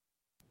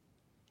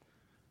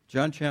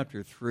John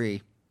chapter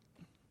 3,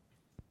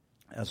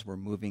 as we're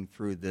moving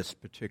through this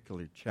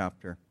particular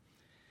chapter,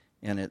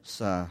 and it's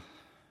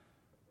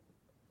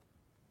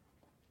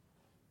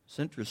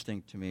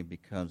interesting to me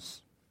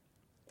because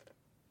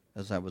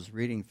as I was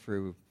reading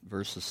through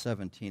verses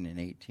 17 and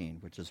 18,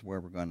 which is where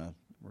we're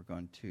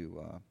going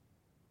to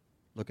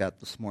look at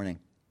this morning,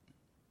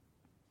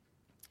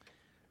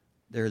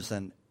 there's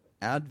an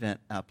Advent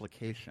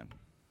application.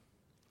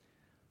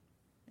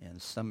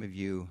 And some of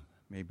you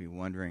may be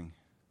wondering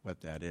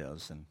what that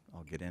is, and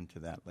I'll get into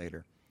that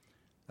later.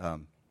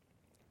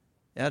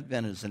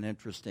 Advent is an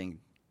interesting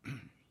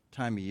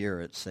time of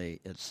year. It's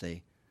a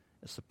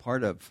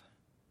part of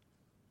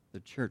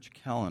the church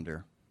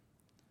calendar.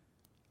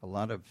 A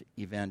lot of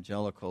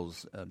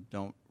evangelicals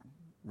don't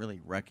really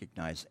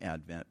recognize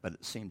Advent, but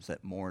it seems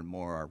that more and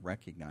more are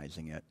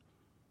recognizing it.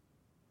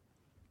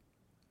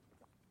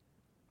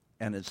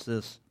 And it's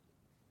this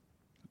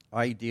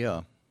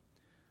idea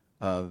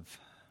of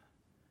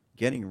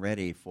getting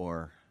ready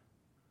for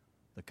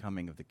the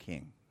coming of the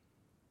King.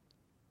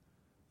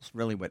 It's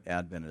really what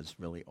Advent is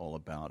really all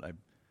about. I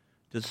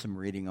did some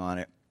reading on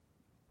it.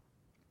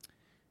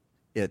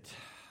 It,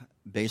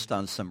 based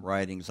on some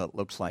writings, it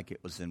looks like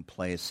it was in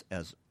place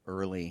as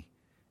early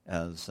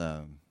as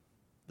the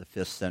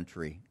 5th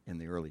century in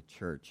the early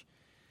church.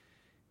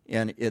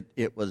 And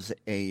it was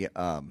a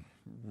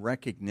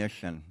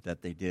recognition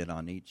that they did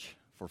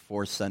for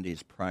 4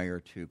 Sundays prior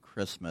to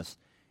Christmas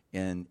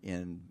in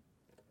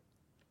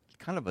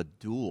kind of a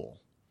dual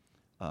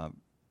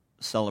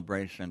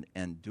celebration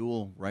and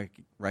dual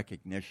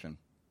recognition.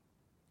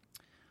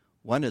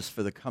 One is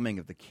for the coming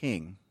of the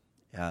King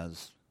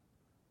as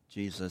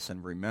Jesus,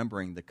 and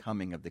remembering the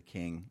coming of the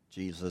King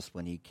Jesus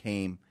when he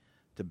came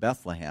to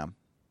Bethlehem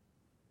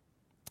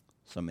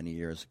so many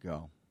years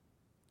ago.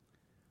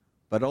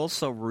 But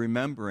also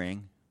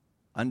remembering,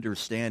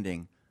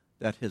 understanding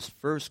that his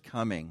first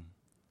coming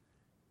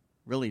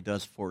really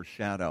does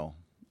foreshadow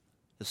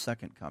his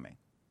second coming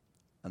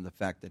and the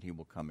fact that he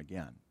will come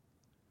again.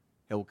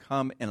 He'll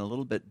come in a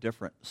little bit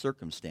different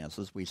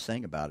circumstances. We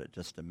sang about it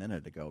just a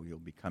minute ago. He'll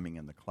be coming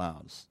in the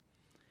clouds.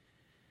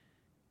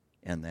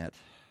 And that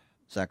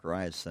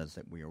Zechariah says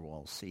that we will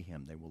all see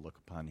him. They will look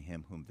upon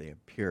him whom they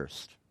have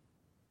pierced.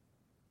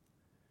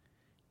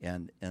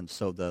 And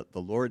so the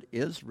Lord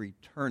is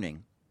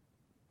returning.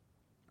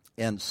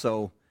 And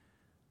so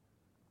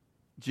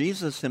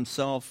Jesus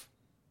himself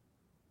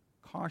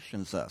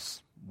cautions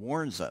us,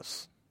 warns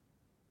us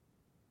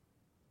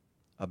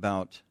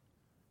about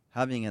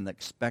having an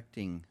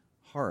expecting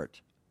heart,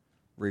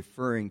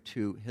 referring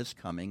to his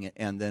coming.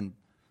 And then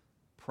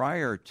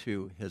prior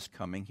to his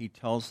coming, he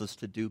tells us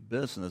to do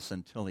business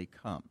until he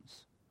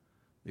comes.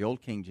 The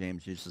Old King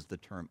James uses the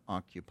term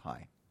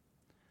occupy,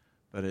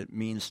 but it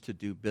means to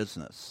do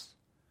business.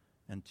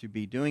 And to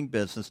be doing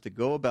business, to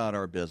go about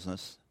our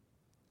business,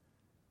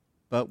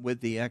 but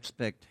with the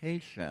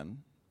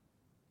expectation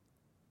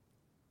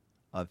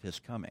of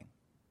his coming.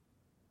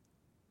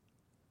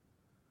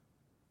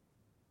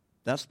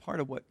 That's part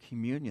of what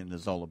communion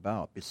is all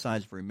about,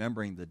 besides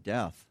remembering the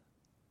death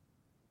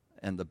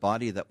and the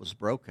body that was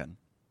broken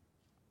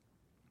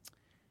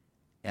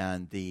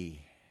and the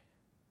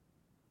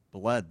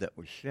blood that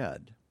was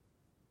shed,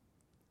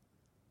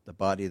 the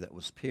body that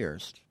was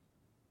pierced.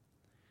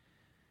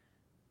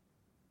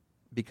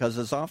 Because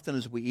as often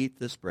as we eat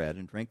this bread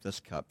and drink this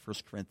cup, 1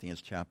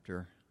 Corinthians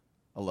chapter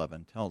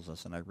 11 tells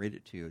us, and I read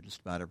it to you just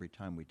about every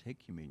time we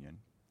take communion,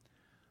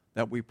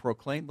 that we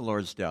proclaim the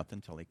Lord's death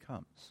until he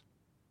comes.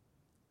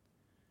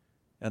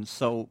 And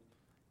so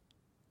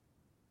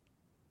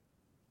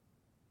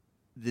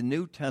the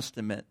New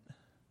Testament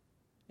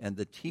and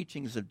the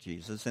teachings of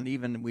Jesus, and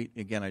even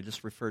I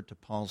just referred to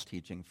Paul's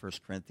teaching, 1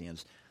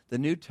 Corinthians. The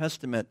New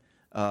Testament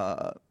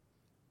undergirds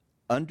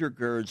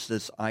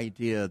this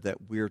idea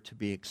that we're to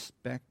be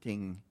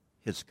expecting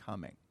his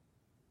coming.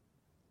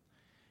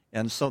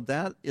 And so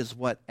that is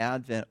what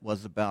Advent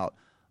was about.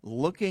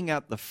 Looking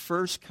at the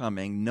first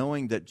coming,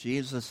 knowing that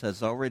Jesus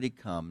has already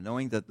come,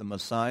 knowing that the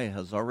Messiah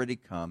has already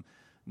come,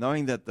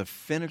 knowing that the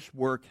finished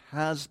work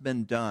has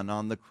been done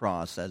on the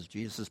cross, as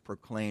Jesus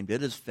proclaimed,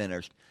 it is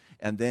finished,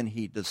 and then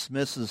he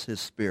dismisses his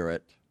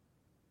spirit.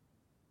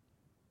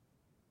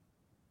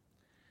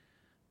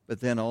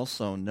 But then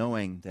also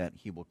knowing that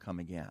he will come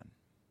again.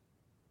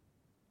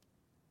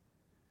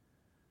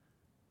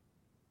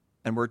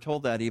 And we're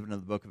told that even in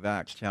the book of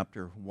Acts,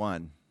 chapter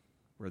 1,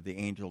 where the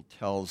angel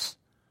tells,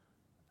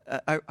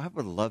 I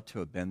would love to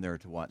have been there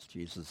to watch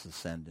Jesus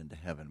ascend into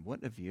heaven.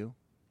 Wouldn't have you?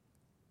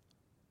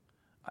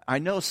 I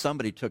know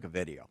somebody took a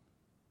video.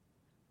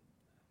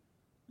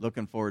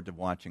 Looking forward to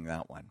watching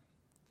that one.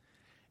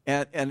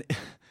 And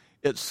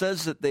it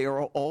says that they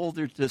are all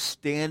they're just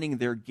standing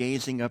there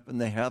gazing up in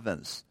the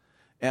heavens.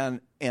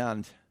 And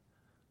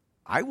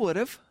I would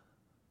have.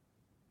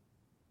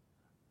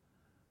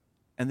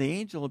 And the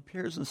angel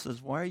appears and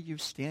says, why are you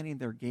standing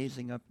there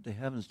gazing up into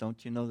heavens?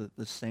 Don't you know that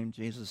this same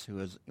Jesus who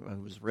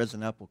was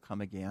risen up will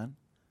come again?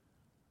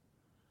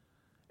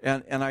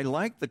 And I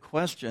like the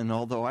question,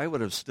 although I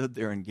would have stood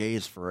there and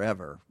gazed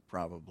forever,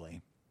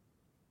 probably.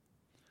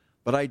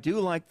 But I do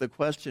like the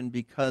question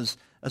because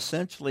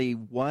essentially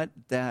what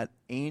that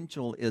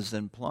angel is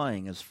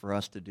implying is for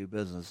us to do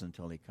business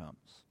until he comes.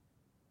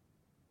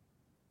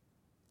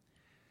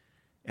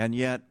 And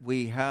yet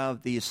we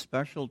have these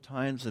special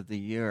times of the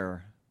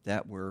year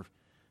that were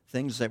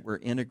things that were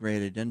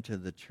integrated into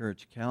the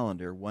church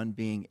calendar, one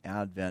being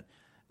Advent,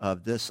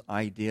 of this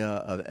idea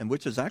of, and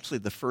which is actually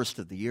the first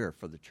of the year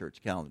for the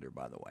church calendar,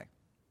 by the way.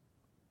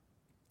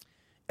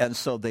 And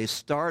so they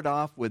start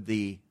off with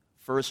the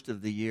first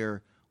of the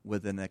year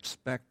with an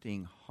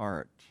expecting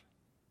heart,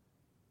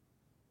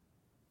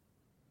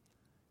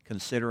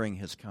 considering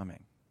his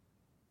coming.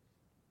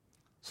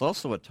 It's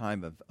also a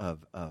time of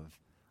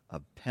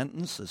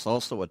penance. It's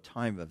also a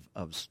time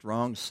of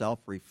strong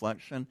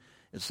self-reflection.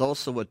 It's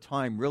also a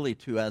time really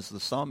to, as the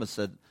psalmist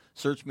said,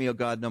 search me, O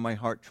God, know my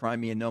heart, try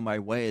me and know my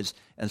ways,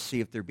 and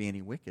see if there be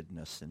any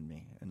wickedness in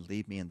me, and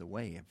lead me in the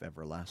way of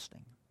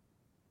everlasting.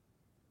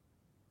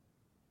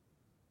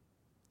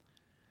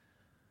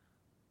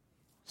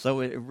 So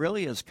it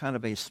really is kind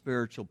of a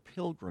spiritual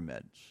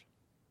pilgrimage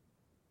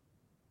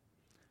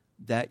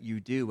that you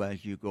do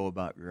as you go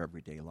about your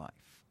everyday life.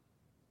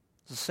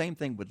 It's the same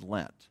thing with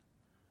Lent.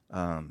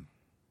 I'll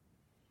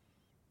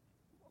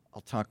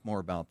talk more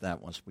about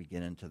that once we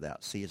get into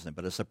that season,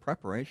 but it's a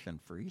preparation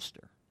for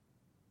Easter.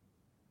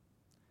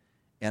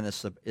 And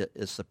it's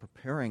a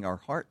preparing our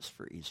hearts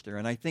for Easter.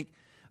 And I think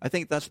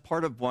that's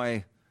part of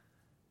why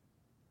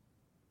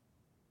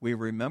we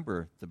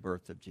remember the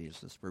birth of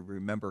Jesus. We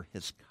remember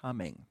his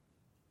coming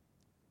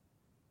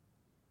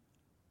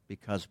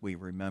because we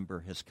remember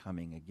his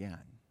coming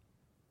again.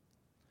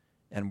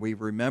 And we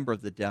remember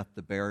the death,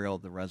 the burial,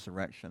 the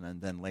resurrection,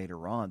 and then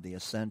later on the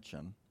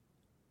ascension,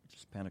 which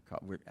is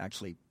Pentecost. We're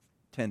actually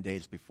 10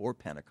 days before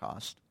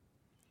Pentecost,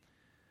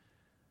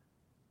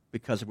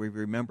 because we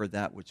remember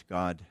that which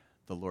God,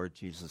 the Lord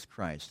Jesus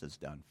Christ, has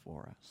done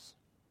for us.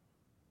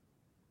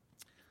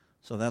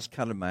 So that's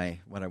kind of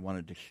what I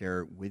wanted to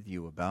share with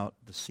you about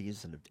the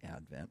season of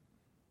Advent.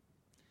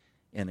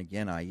 And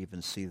again, I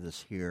even see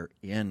this here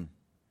in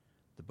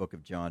the book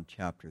of John,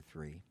 chapter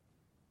 3.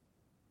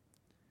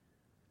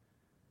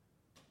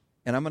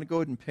 And I'm going to go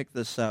ahead and pick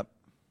this up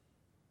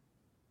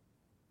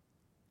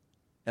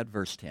at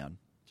verse 10,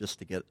 just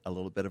to get a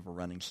little bit of a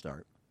running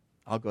start.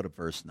 I'll go to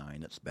verse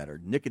 9. It's better.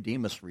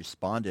 Nicodemus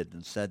responded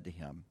and said to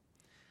him,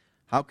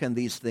 "How can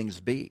these things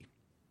be?"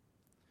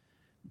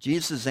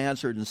 Jesus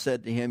answered and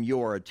said to him, "You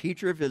are a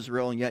teacher of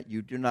Israel, and yet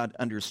you do not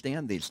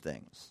understand these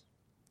things.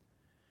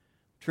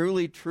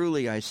 Truly,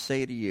 truly, I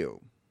say to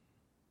you,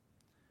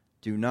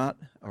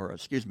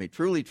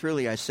 truly,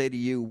 truly, I say to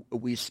you,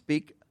 we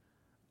speak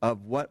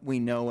of what we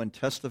know and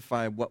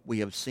testify of what we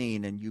have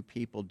seen, and you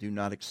people do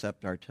not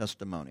accept our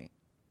testimony.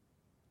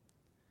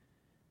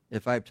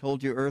 If I've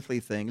told you earthly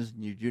things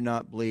and you do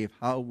not believe,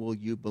 how will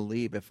you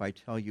believe if I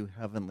tell you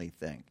heavenly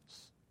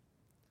things?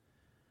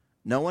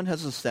 No one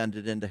has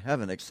ascended into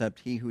heaven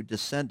except he who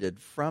descended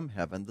from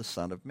heaven, the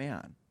Son of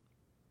Man.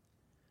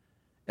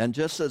 And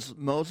just as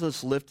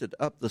Moses lifted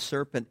up the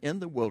serpent in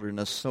the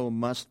wilderness, so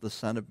must the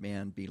Son of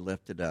Man be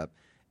lifted up,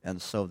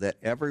 and so that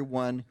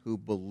everyone who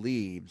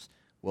believes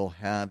will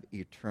have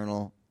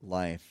eternal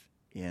life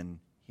in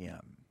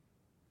him.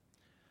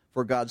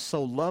 For God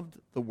so loved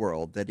the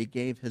world that he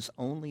gave his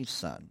only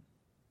Son,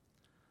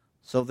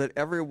 so that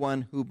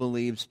everyone who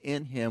believes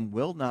in him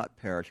will not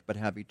perish but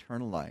have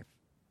eternal life.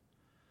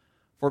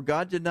 For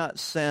God did not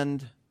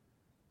send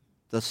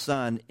the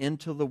Son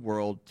into the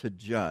world to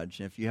judge.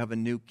 And if you have a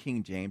New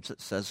King James,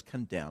 it says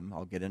condemn.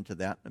 I'll get into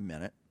that in a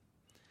minute.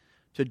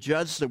 To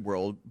judge the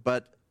world,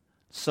 but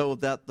so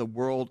that the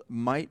world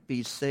might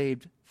be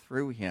saved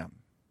through him.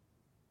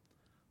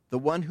 The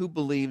one who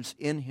believes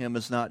in him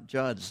is not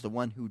judged. The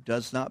one who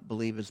does not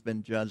believe has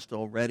been judged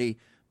already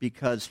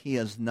because he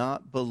has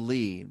not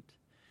believed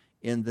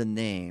in the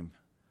name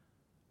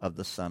of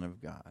the Son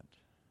of God.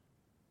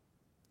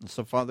 And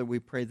so, Father, we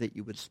pray that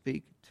you would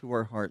speak to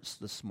our hearts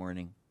this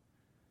morning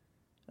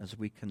as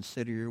we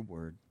consider your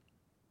word.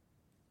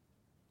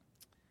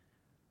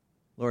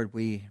 Lord,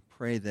 we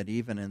pray that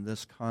even in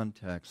this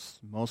context,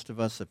 most of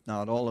us, if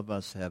not all of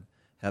us,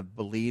 have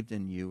believed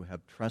in you,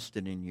 have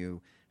trusted in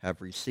you,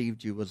 have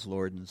received you as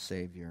Lord and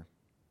Savior.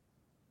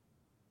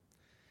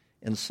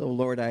 And so,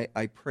 Lord,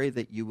 I pray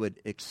that you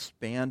would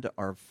expand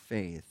our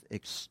faith,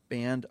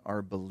 expand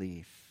our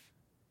belief,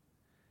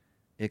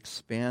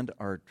 expand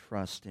our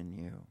trust in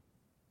you,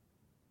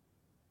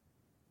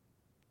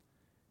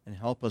 and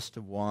help us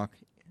to walk,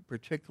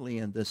 particularly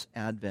in this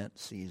Advent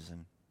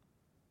season,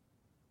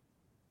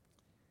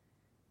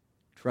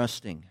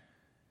 trusting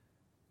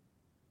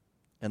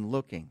and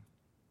looking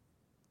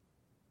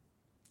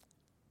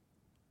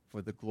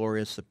for the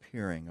glorious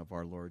appearing of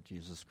our Lord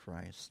Jesus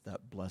Christ,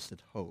 that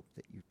blessed hope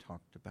that you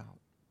talked about.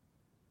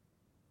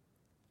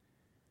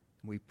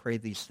 We pray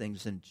these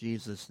things in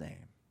Jesus'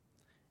 name.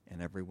 And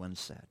everyone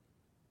said,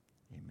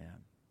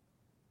 amen.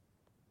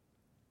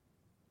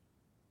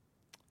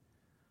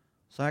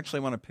 So I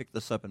actually want to pick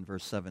this up in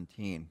verse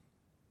 17.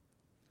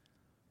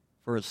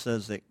 For it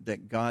says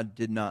that God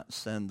did not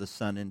send the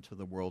Son into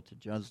the world to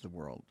judge the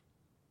world,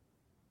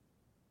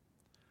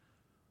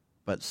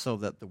 but so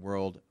that the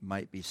world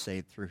might be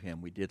saved through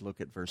him. We did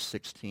look at verse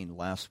 16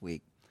 last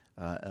week,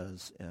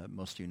 as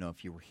most of you know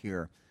if you were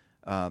here.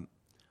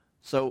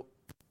 So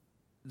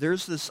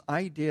there's this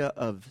idea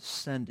of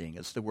sending.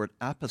 It's the word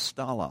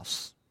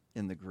apostolos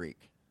in the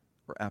Greek,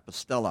 or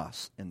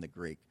apostolos in the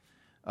Greek,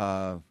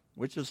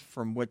 which is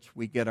from which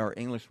we get our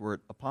English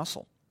word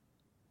apostle.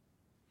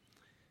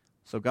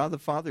 So God the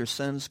Father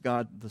sends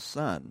God the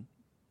Son,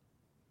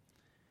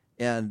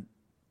 and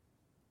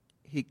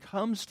he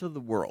comes to the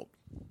world.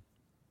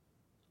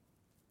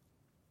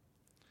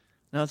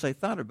 Now, as I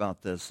thought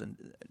about this, and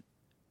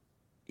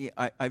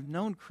I've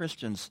known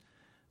Christians,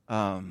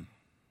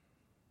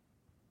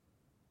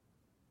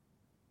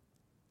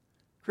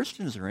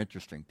 Christians are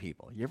interesting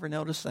people. You ever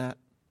notice that?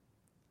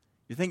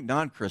 You think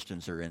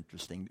non-Christians are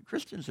interesting.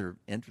 Christians are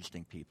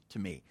interesting people to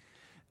me.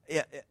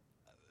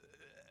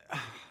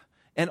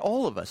 And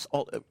all of us,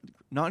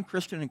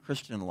 non-Christian and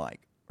Christian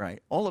alike,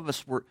 right? All of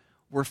us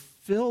we're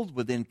filled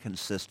with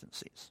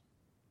inconsistencies.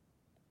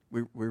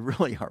 We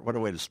really are. What a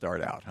way to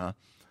start out, huh?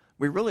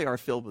 We really are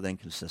filled with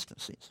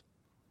inconsistencies.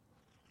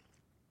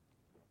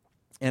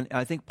 And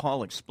I think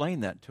Paul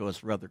explained that to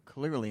us rather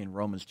clearly in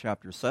Romans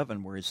chapter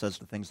 7, where he says,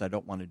 the things I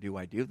don't want to do,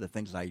 I do. The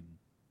things I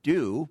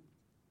do,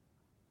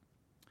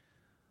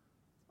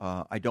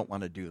 I don't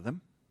want to do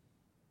them.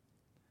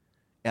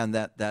 And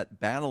that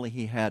battle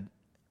he had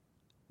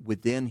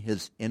within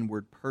his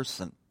inward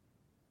person,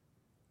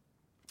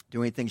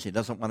 doing things he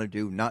doesn't want to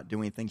do, not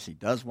doing things he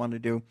does want to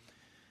do,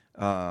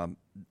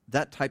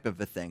 that type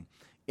of a thing.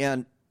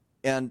 And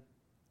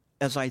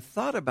as I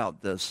thought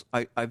about this,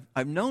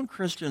 I've known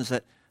Christians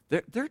that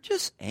they're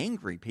just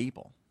angry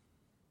people.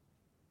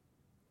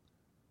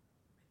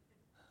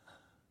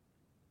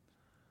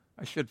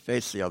 I should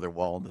face the other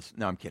wall.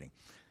 No, I'm kidding.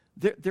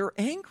 They're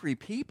angry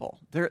people.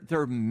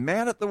 They're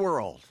mad at the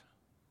world.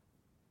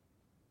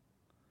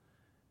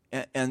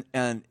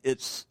 And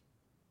it's...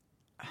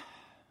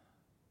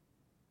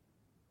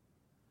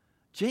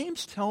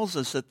 James tells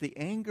us that the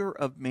anger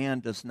of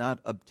man does not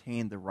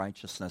obtain the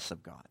righteousness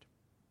of God.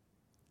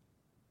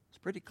 It's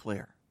pretty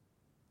clear.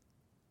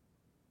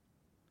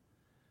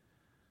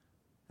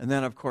 And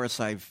then, of course,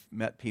 I've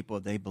met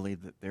people, they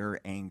believe that their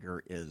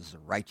anger is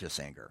righteous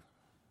anger,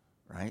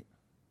 right?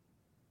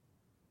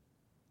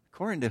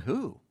 According to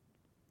who?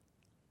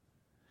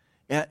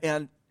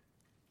 And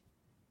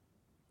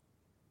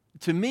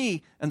to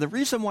me, and the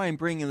reason why I'm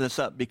bringing this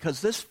up,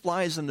 because this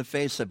flies in the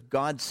face of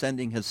God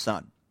sending his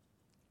Son.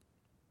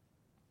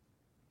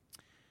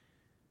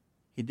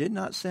 He did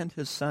not send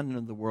his Son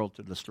into the world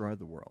to destroy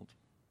the world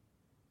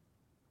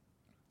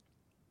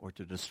or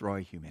to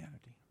destroy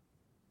humanity.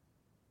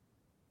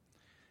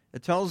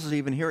 It tells us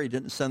even here he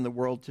didn't send the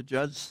world to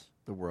judge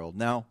the world.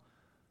 Now,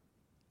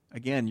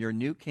 again, your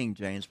New King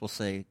James will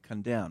say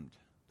condemned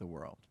the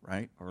world,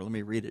 right? Or let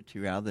me read it to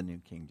you out of the New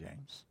King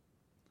James,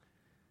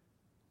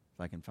 if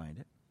I can find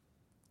it.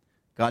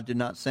 God did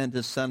not send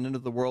his Son into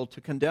the world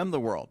to condemn the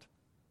world.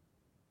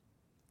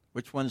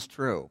 Which one's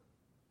true?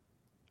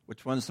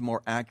 Which one's the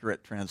more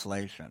accurate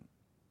translation?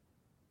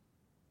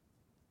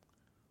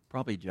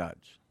 Probably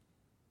judge,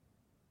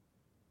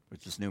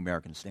 which is New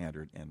American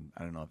Standard, and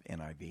I don't know if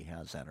NIV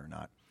has that or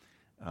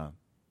not.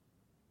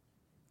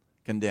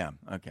 Condemn,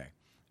 okay.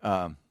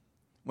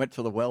 Went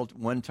to the well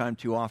one time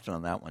too often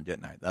on that one,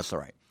 didn't I? That's all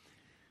right.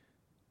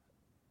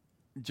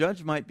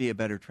 Judge might be a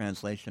better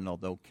translation,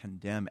 although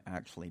condemn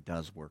actually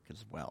does work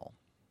as well.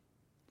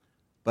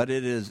 But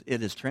it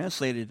is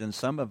translated in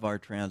some of our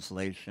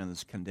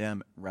translations,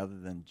 condemn rather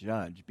than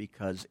judge,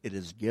 because it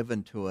is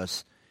given to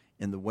us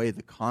in the way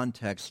the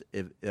context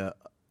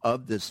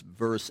of this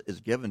verse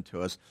is given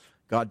to us.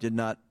 God did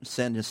not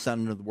send his Son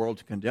into the world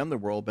to condemn the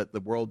world, but the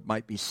world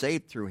might be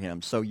saved through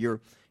him. So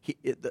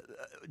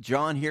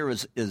John here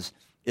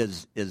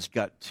is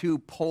got two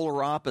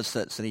polar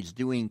opposites, and he's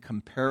doing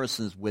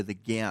comparisons with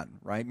again,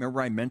 right?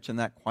 Remember I mentioned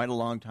that quite a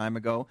long time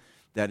ago,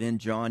 that in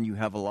John you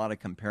have a lot of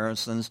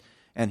comparisons,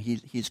 and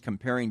he's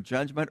comparing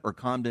judgment or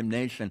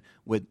condemnation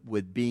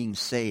with being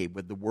saved,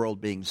 with the world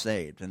being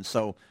saved. And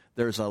so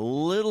there's a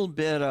little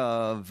bit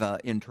of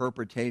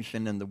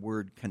interpretation in the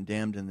word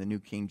condemned in the New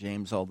King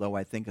James, although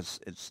I think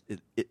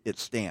it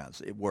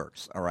stands, it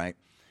works, all right?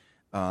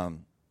 But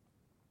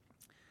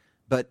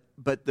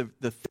the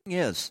thing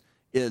is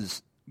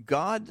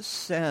God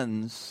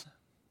sends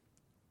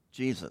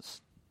Jesus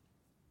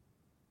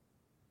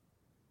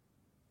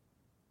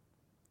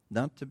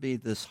not to be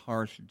this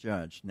harsh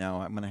judge.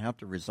 Now, I'm going to have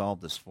to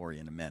resolve this for you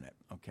in a minute,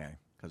 okay?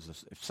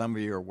 Because if some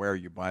of you are aware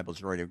your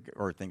Bible's already,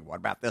 or think, what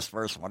about this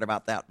verse? What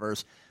about that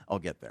verse? I'll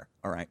get there,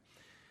 all right?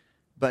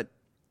 But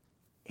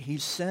he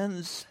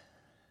sends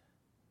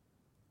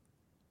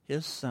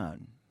his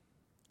Son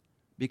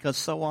because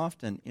so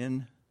often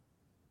in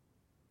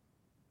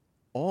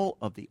all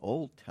of the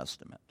Old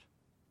Testament,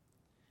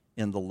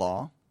 in the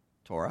law,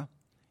 Torah,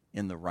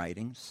 in the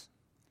writings,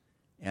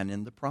 and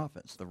in the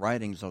prophets. The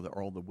writings are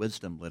all the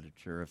wisdom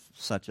literature,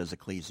 such as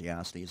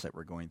Ecclesiastes that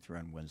we're going through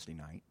on Wednesday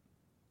night.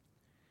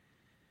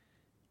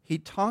 He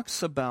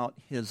talks about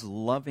his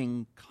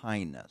loving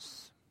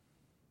kindness,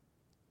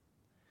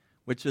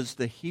 which is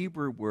the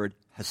Hebrew word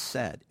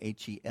hesed,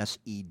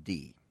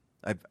 H-E-S-E-D.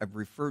 I've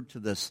referred to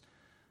this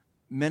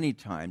many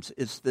times.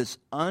 It's this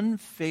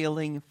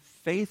unfailing,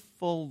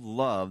 faithful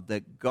love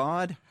that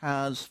God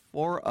has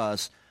for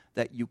us,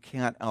 that you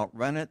can't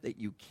outrun it, that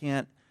you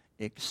can't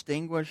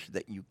extinguish,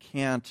 that you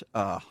can't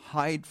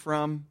hide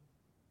from.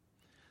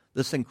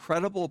 This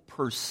incredible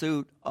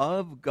pursuit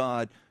of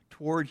God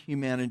toward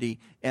humanity,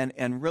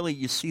 and really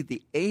you see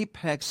the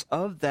apex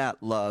of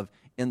that love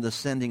in the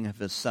sending of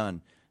his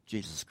Son,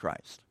 Jesus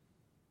Christ.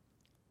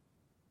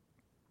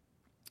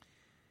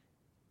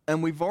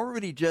 And we've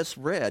already just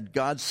read,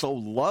 God so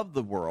loved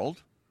the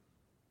world,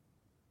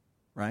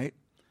 right?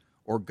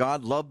 Or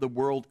God loved the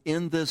world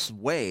in this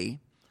way,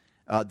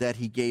 that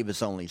he gave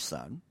his only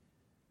Son,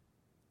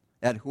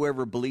 that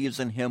whoever believes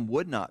in him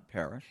would not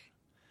perish.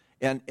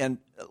 And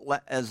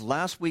as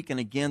last week and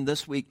again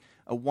this week,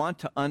 I want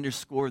to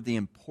underscore the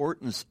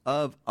importance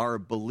of our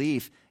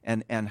belief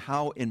and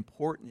how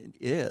important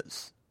it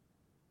is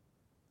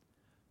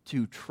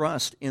to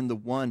trust in the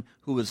one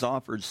who has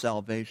offered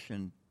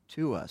salvation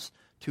to us,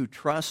 to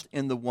trust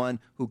in the one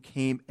who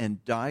came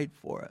and died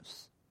for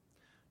us,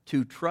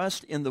 to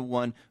trust in the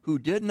one who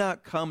did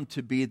not come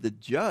to be the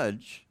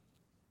judge.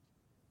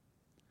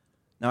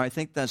 Now, I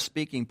think that's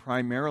speaking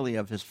primarily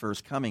of his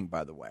first coming,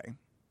 by the way.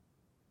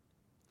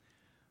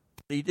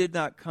 He did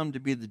not come to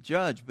be the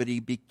judge, but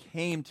he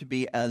became to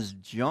be, as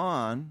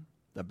John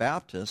the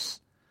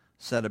Baptist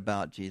said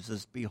about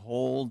Jesus,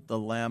 "Behold the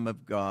Lamb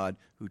of God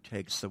who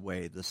takes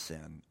away the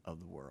sin of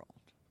the world."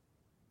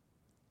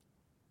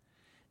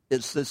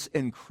 It's this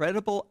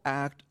incredible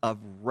act of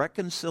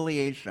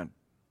reconciliation,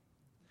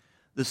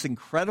 this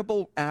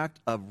incredible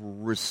act of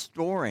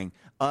restoring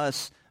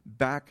us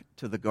back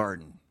to the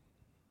garden.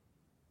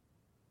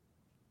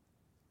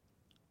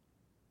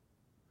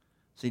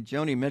 See,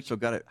 Joni Mitchell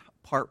got it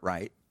part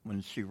right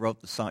when she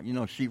wrote the song. You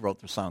know, she wrote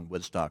the song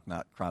Woodstock,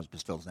 not Crosby,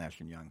 Stills, Nash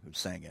 & Young, who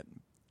sang it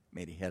and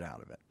made a hit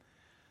out of it.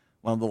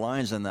 One of the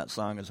lines in that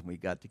song is, "We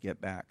got to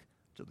get back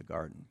to the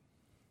garden."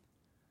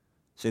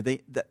 See,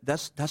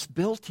 that's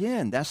built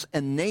in. That's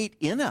innate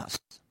in us.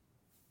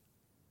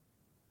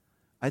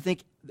 I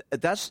think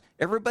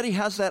everybody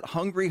has that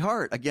hungry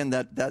heart. Again,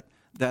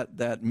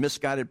 that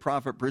misguided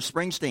prophet Bruce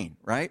Springsteen,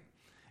 right?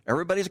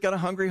 Everybody's got a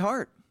hungry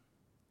heart.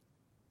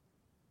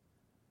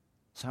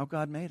 It's how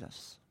God made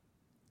us.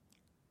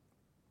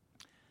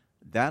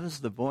 That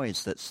is the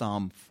voice that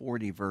Psalm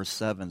 40, verse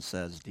 7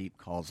 says, "Deep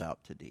calls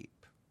out to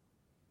deep."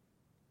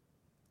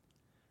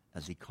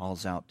 As he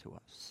calls out to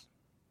us.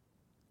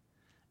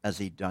 As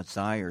he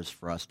desires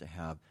for us to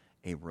have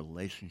a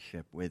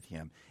relationship with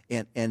him.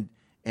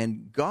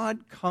 And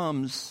God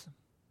comes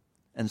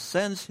and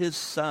sends his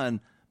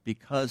Son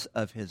because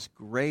of his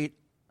great,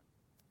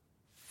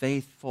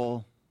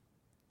 faithful,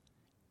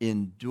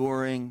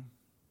 enduring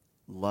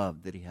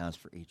love that he has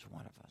for each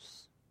one of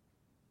us.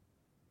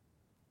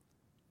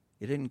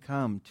 He didn't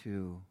come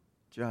to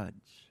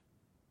judge.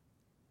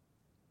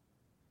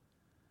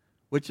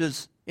 Which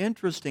is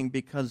interesting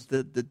because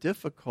the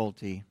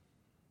difficulty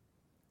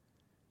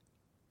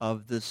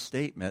of this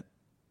statement,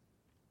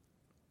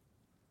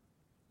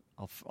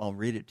 I'll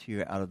read it to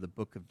you out of the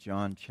book of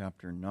John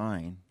chapter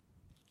 9.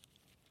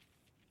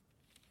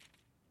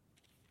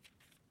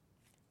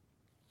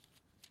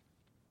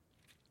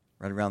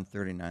 Right around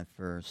 39th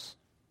verse.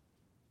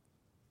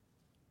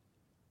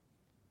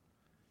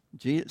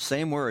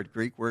 Same word,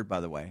 Greek word,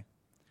 by the way.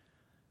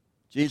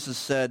 Jesus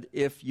said,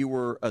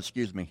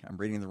 I'm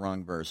reading the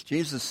wrong verse.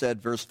 Jesus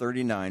said, verse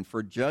 39,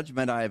 "For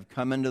judgment I have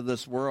come into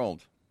this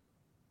world,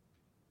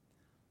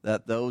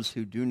 that those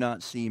who do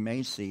not see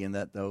may see, and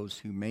that those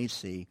who may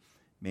see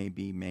may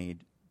be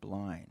made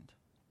blind."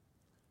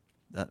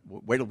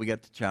 Wait till we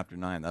get to chapter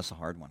 9. That's a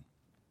hard one.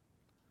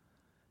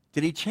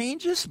 Did he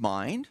change his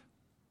mind?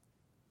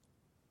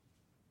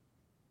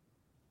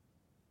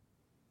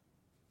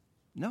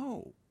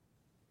 No.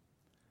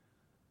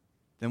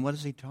 Then what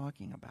is he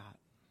talking about?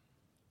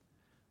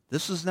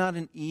 This is not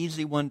an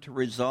easy one to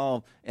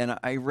resolve. And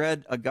I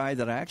read a guy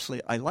that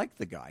I like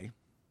the guy.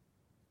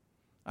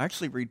 I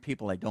actually read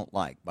people I don't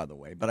like, by the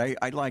way, but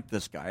I like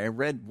this guy. I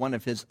read one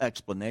of his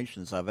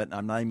explanations of it, and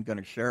I'm not even going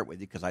to share it with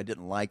you because I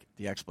didn't like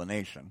the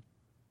explanation.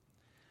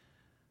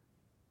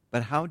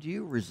 But how do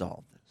you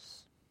resolve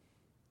this?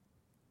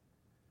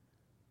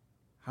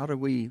 How do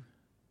we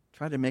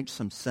try to make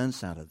some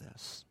sense out of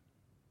this?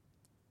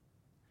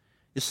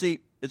 You see,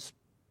 it's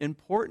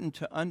important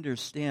to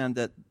understand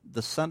that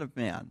the Son of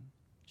Man,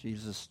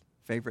 Jesus'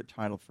 favorite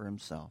title for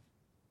himself,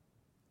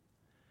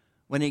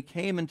 when he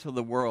came into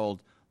the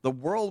world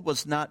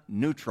was not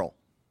neutral,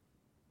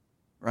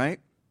 right?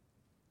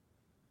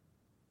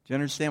 Do you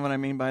understand what I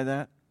mean by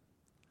that?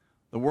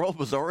 The world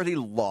was already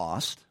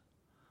lost.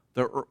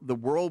 The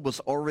world was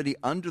already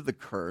under the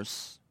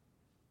curse.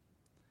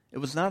 It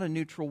was not a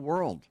neutral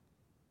world.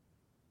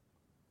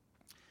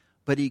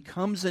 But he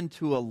comes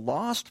into a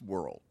lost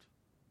world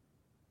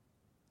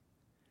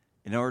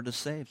in order to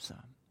save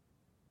some.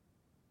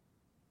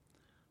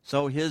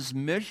 So his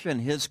mission,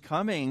 his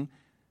coming,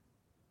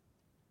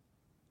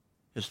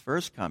 his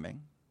first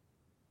coming,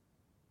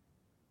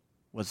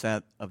 was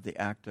that of the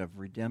act of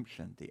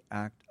redemption, the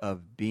act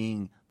of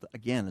being,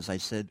 again, as I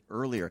said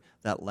earlier,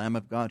 that Lamb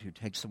of God who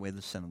takes away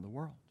the sin of the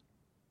world.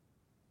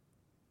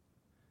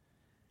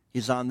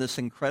 He's on this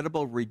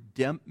incredible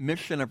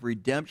mission of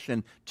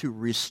redemption to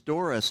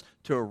restore us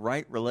to a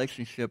right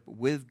relationship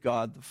with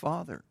God the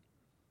Father.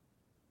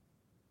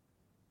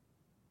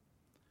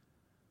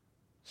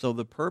 So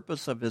the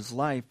purpose of his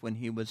life when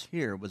he was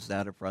here was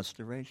that of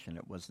restoration.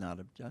 It was not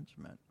of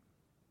judgment.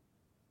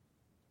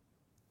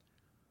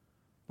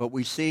 But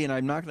we see, and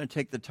I'm not going to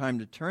take the time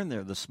to turn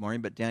there this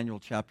morning, but Daniel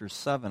chapter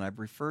 7, I've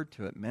referred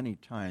to it many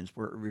times,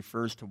 where it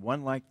refers to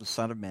one like the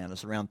Son of Man.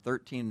 It's around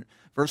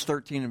verse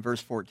 13 and verse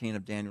 14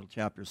 of Daniel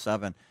chapter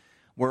 7,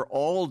 where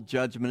all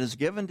judgment is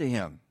given to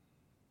him.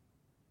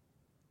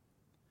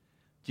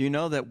 Do you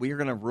know that we are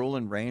going to rule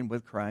and reign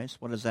with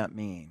Christ? What does that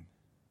mean?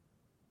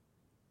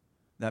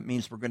 That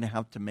means we're going to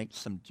have to make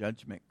some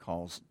judgment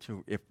calls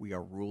to if we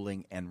are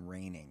ruling and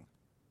reigning.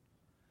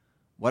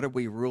 What are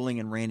we ruling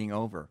and reigning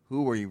over?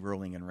 Who are you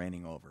ruling and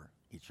reigning over?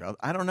 Each other?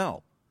 I don't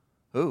know.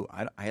 Who?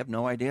 I have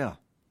no idea.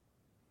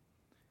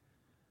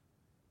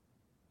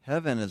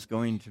 Heaven is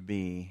going to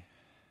be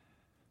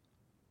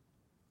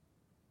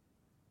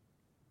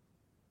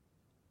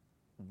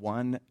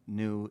one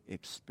new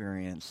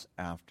experience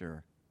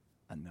after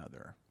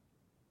another.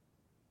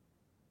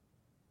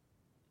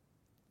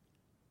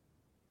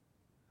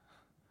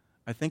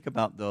 I think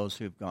about those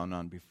who've gone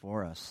on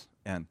before us,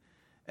 and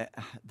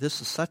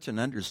this is such an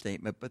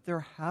understatement, but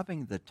they're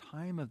having the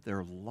time of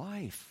their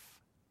life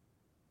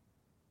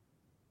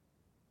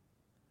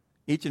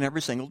each and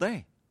every single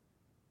day.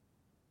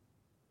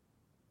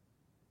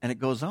 And it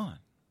goes on.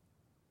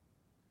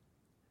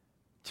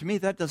 To me,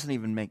 that doesn't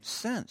even make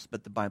sense,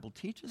 but the Bible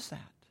teaches that.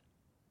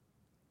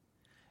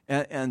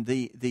 And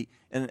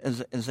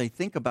as I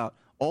think about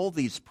all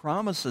these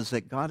promises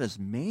that God has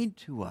made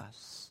to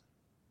us,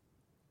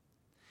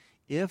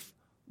 if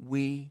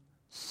we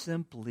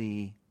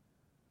simply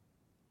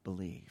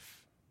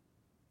believe.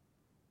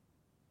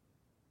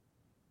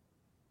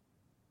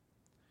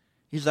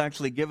 He's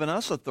actually given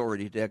us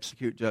authority to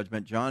execute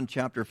judgment. John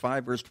chapter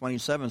 5, verse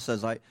 27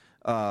 says,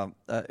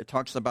 it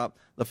talks about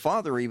the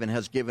Father even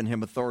has given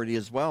him authority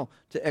as well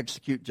to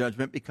execute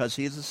judgment because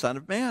he is the Son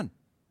of Man.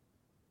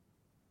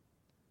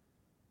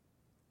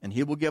 And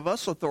he will give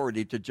us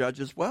authority to judge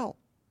as well.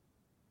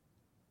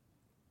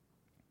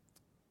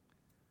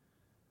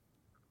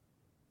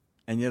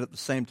 And yet at the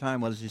same time,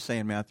 what does he say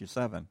in Matthew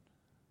 7?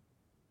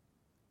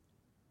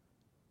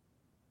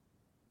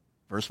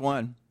 Verse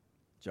 1,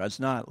 judge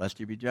not,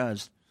 lest you be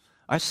judged.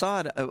 I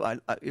saw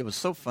it. It was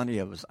so funny.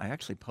 I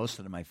actually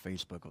posted it on my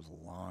Facebook. It was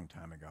a long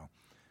time ago.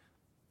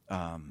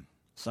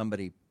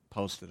 Somebody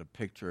posted a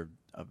picture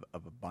of a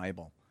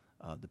Bible,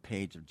 the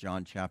page of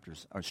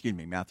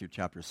Matthew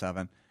chapter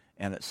 7,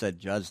 and it said,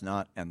 judge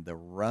not, and the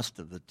rest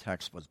of the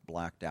text was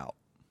blacked out,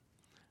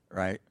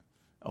 right?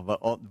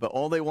 But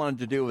all they wanted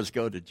to do was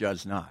go to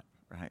judge not,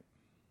 right?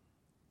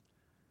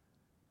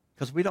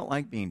 Because we don't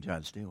like being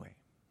judged, do we?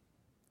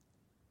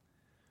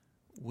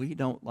 We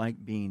don't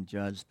like being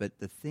judged, but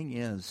the thing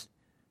is,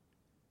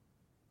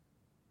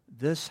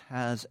 this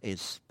has a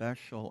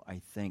special,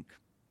 I think,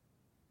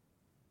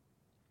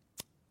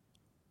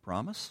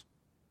 promise,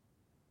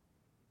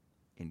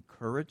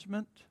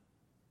 encouragement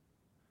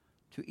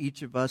to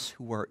each of us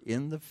who are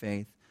in the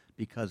faith,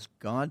 because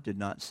God did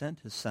not send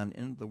his Son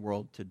into the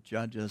world to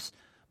judge us,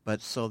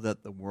 but so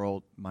that the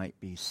world might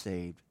be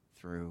saved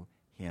through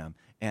him.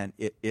 And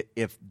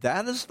if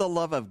that is the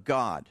love of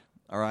God,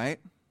 all right?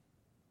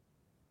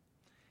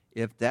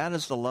 If that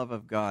is the love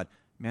of God,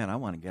 man, I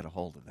want to get a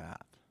hold of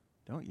that.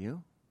 Don't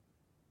you?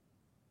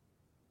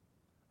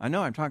 I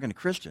know I'm talking to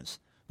Christians,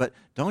 but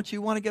don't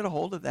you want to get a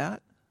hold of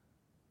that?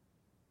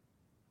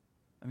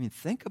 I mean,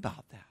 think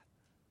about that.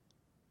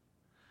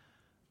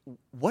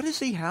 What does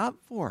he have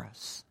for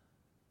us?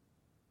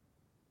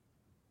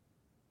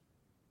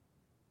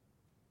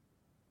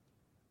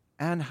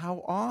 And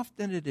how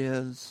often it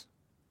is,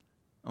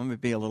 I'm going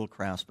to be a little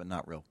crass, but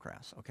not real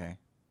crass, okay?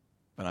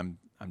 But I'm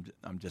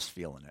just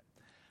feeling it.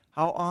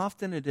 How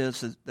often it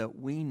is that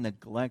we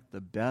neglect the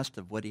best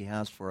of what he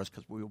has for us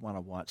because we want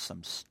to watch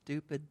some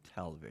stupid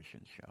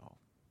television show.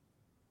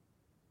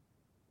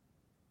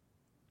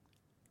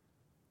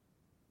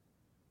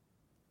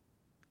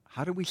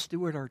 How do we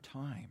steward our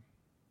time?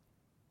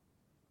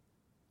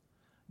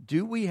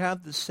 Do we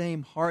have the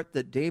same heart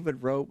that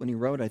David wrote when he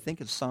wrote, I think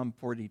it's Psalm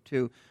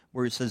 42,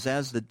 where he says,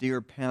 as the deer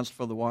pants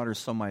for the water,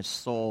 so my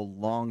soul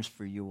longs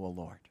for you, O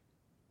Lord.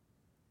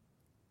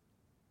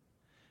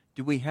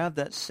 Do we have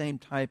that same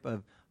type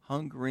of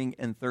hungering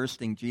and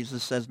thirsting?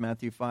 Jesus says,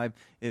 Matthew 5,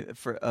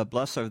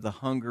 blessed are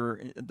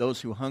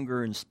those who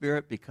hunger in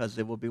spirit, because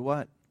they will be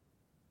what?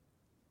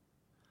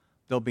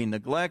 They'll be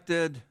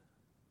neglected.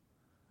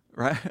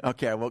 Right?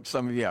 Okay, I woke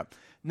some of you up.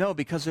 No,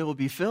 because they will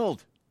be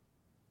filled.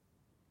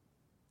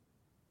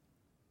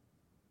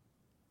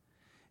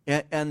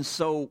 And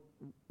so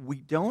we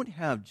don't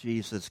have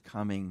Jesus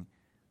coming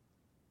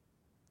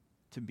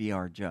to be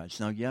our judge.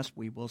 Now, yes,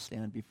 we will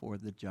stand before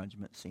the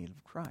judgment seat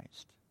of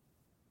Christ.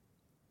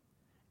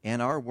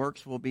 and our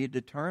works will be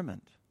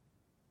determined.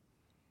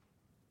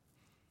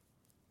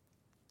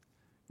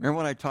 Remember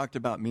when I talked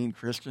about mean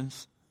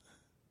Christians?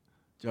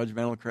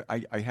 Judgmental.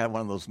 I had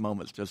one of those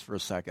moments just for a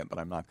second, but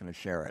I'm not going to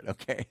share it,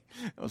 okay?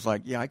 I was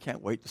like, yeah, I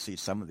can't wait to see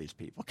some of these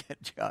people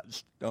get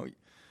judged.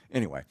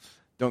 Anyway,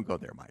 don't go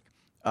there, Mike.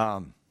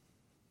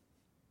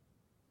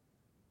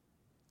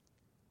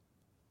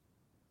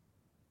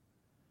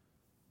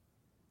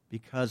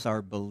 Because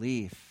our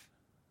belief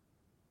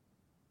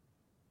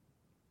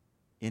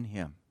in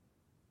him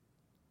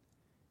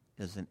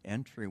is an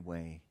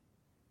entryway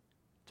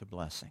to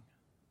blessing.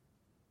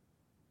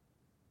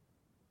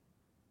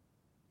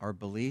 Our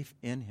belief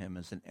in him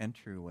is an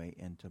entryway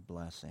into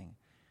blessing.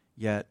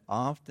 Yet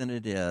often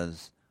it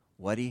is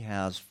what he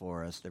has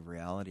for us, the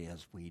reality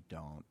is we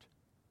don't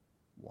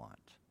want.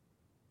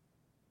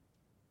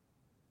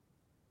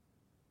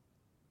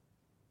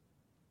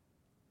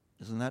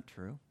 Isn't that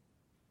true?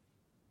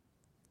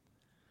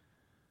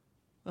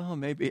 Well,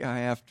 maybe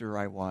after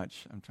I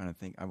watch, I'm trying to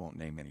think, I won't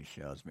name any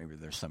shows. Maybe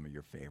there's some of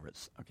your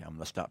favorites. Okay, I'm going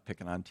to stop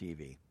picking on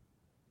TV.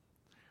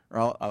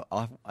 Or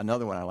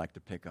another one I like to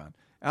pick on.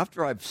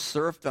 After I've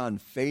surfed on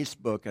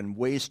Facebook and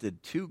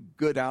wasted 2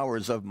 good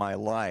hours of my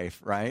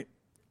life, right?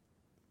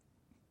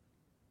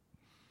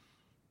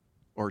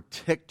 Or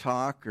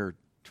TikTok or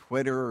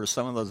Twitter or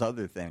some of those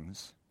other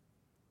things.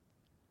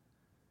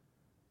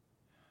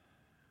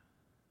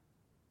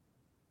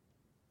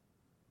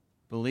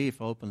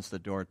 Belief opens the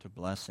door to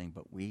blessing,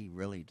 but we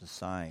really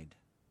decide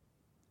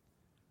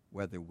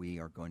whether we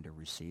are going to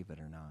receive it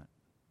or not.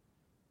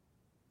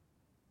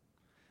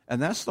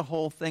 And that's the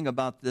whole thing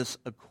about this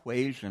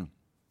equation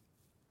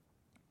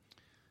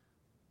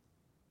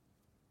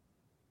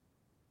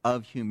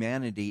of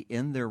humanity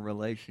in their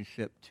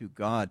relationship to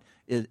God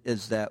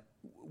is that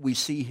we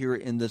see here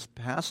in this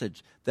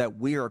passage that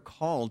we are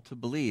called to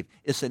believe.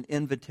 It's an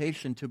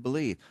invitation to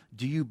believe.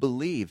 Do you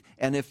believe?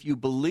 And if you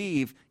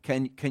believe,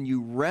 can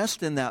you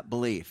rest in that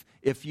belief?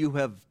 If you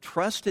have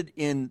trusted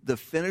in the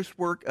finished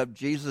work of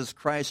Jesus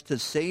Christ to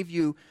save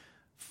you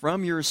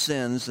from your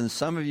sins, and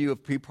some of you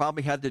have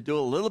probably had to do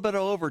a little bit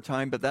of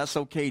overtime, but that's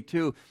okay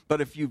too.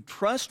 But if you've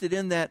trusted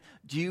in that,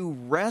 do you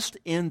rest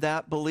in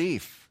that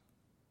belief?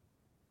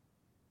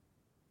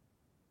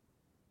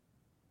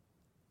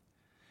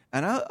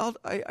 And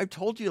I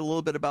told you a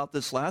little bit about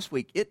this last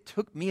week. It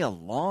took me a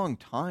long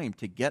time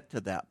to get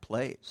to that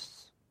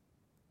place.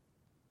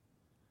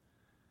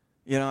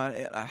 You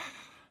know,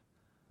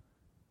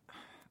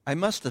 I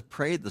must have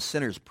prayed the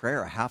sinner's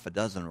prayer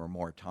 6 or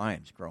more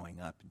times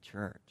growing up in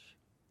church.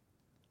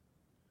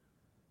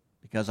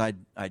 Because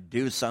I'd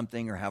do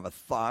something or have a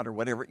thought or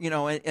whatever, you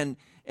know, and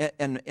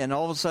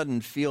all of a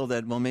sudden feel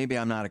that, well, maybe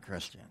I'm not a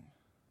Christian.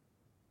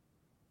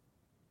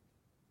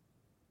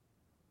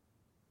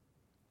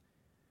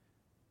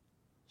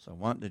 So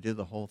wanting to do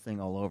the whole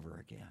thing all over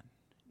again,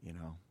 you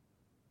know.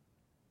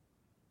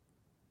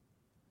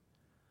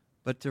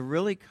 But to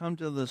really come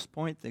to this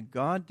point that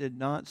God did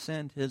not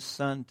send his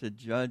Son to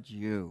judge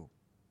you,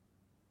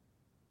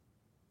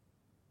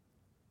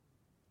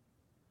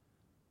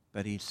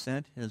 but he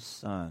sent his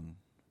Son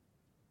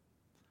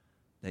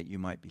that you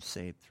might be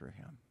saved through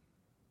him.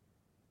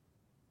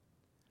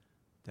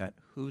 That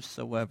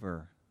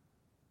whosoever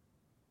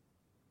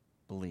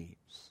believes.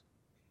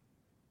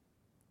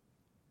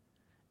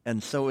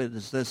 And so it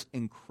is this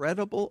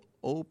incredible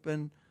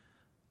open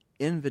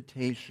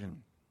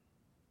invitation.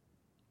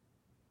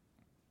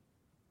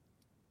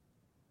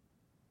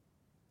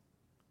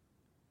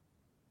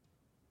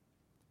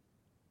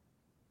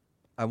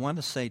 I want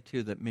to say,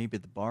 too, that maybe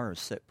the bar is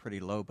set pretty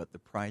low, but the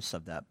price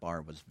of that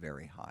bar was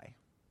very high.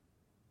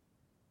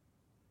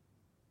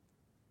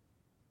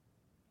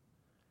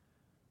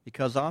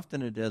 Because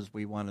often it is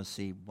we want to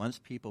see, once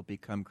people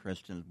become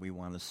Christians, we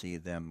want to see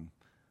them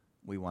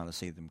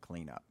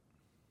clean up.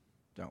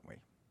 Don't we?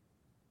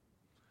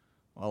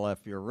 Well, if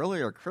you're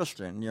really a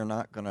Christian, you're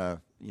not going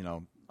to, you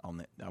know, I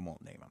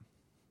won't name them.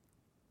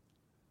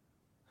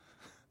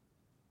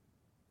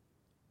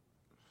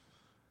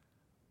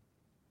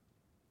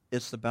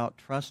 It's about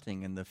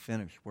trusting in the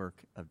finished work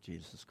of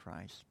Jesus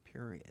Christ,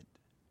 period.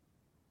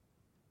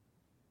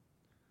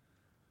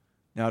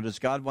 Now, does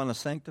God want to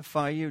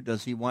sanctify you?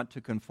 Does he want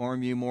to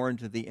conform you more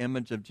into the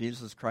image of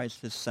Jesus Christ,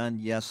 his Son?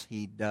 Yes,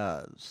 he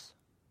does.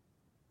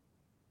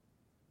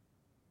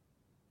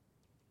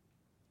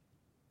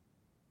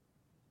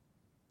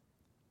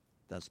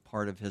 That's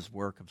part of his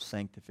work of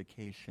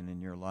sanctification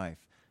in your life.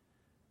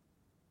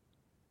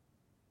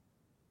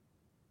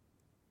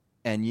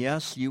 And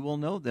yes, you will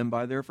know them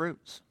by their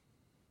fruits.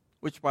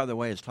 Which, by the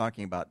way, is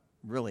talking about,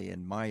 really,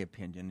 in my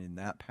opinion, in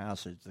that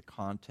passage, the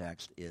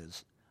context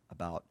is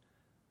about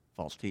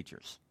false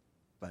teachers.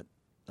 But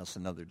that's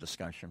another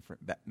discussion for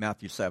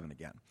Matthew 7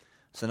 again.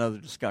 It's another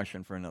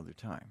discussion for another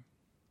time.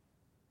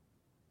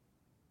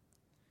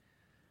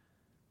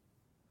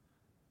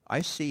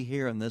 I see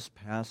here in this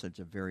passage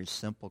a very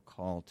simple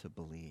call to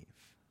believe.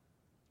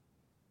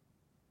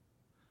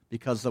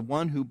 Because the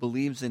one who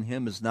believes in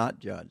him is not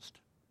judged.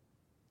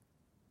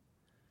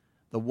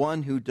 The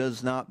one who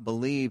does not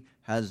believe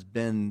has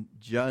been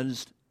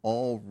judged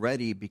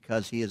already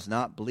because he has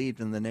not believed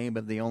in the name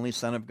of the only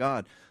Son of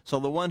God. So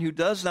the one who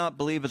does not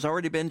believe has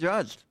already been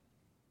judged.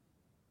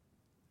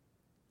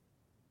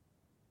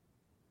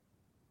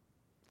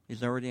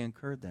 He's already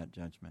incurred that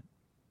judgment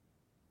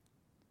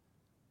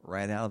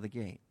right out of the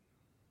gate.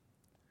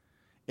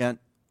 And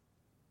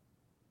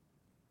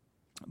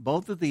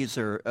both of these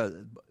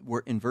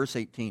were in verse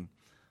 18.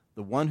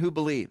 The one who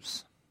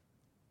believes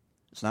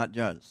is not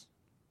judged.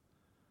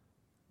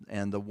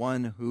 And the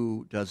one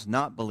who does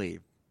not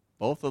believe,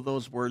 both of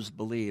those words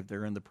believe,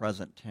 they're in the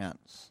present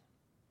tense.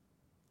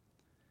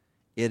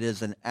 It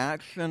is an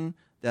action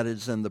that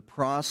is in the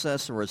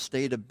process or a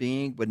state of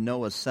being with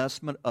no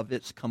assessment of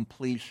its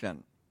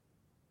completion.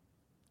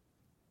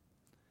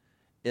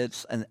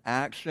 It's an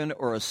action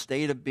or a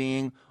state of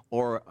being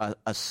or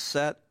a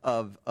set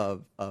of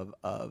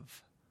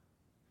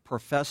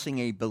professing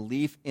a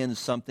belief in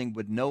something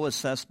with no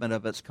assessment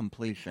of its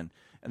completion.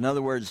 In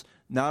other words,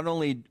 not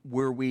only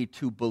were we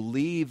to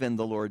believe in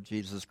the Lord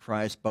Jesus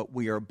Christ, but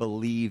we are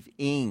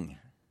believing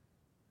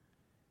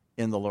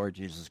in the Lord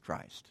Jesus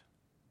Christ.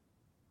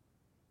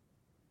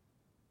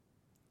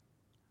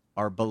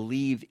 Our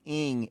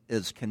believing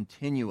is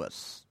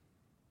continuous.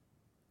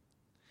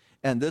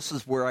 And this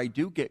is where I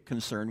do get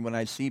concerned when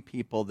I see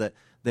people that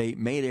they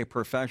made a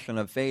profession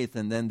of faith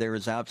and then there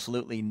is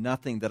absolutely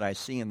nothing that I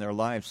see in their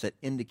lives that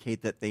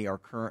indicate that they are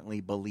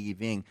currently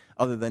believing,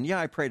 other than, yeah,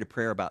 I prayed a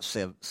prayer about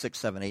 6,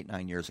 7, 8,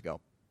 9 years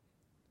ago.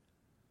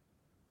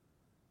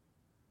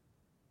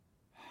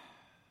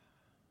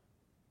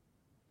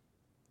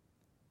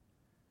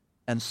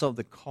 And so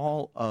the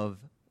call of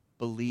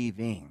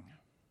believing.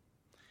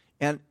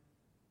 And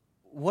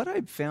what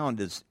I've found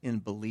is in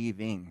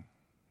believing,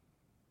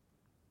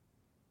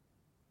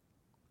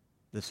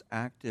 this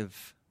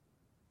active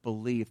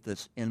belief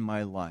that's in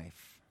my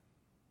life,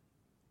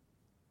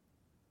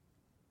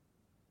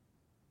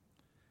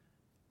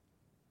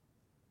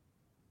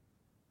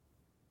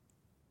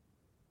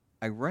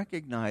 I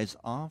recognize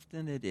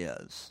often it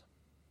is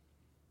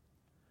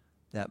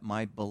that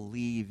my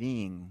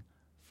believing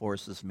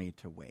forces me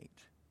to wait.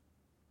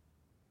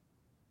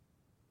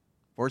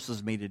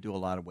 Forces me to do a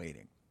lot of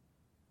waiting.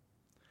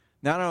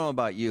 Now, I don't know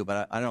about you,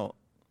 but I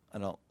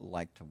don't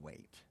like to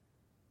wait.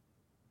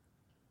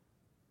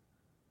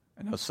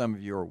 I know some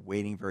of you are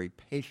waiting very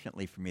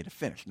patiently for me to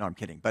finish. No, I'm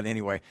kidding. But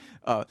anyway,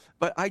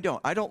 but I don't.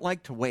 I don't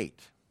like to wait.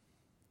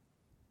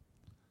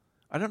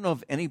 I don't know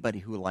of anybody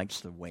who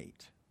likes to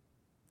wait.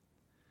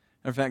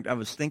 In fact, I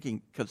was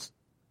thinking, because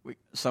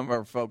some of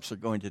our folks are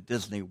going to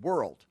Disney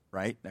World,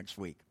 right, next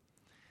week.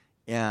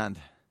 And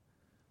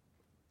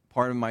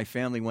part of my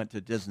family went to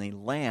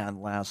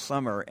Disneyland last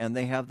summer, and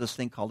they have this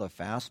thing called a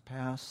Fast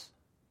Pass.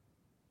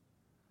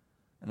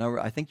 And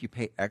I think you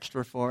pay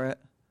extra for it.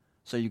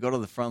 So you go to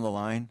the front of the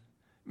line.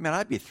 Man,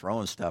 I'd be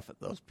throwing stuff at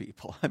those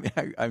people. I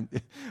mean,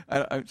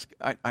 I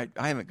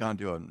haven't gone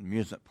to an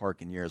amusement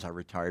park in years. I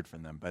retired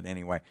from them. But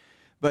anyway,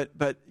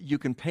 but you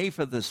can pay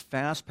for this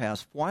Fast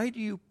Pass. Why do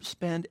you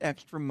spend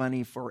extra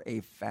money for a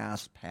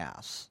Fast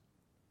Pass?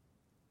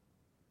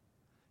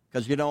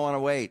 Because you don't want to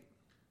wait.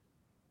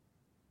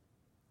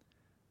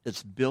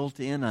 It's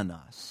built in on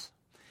us.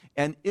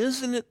 And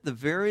isn't it the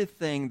very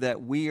thing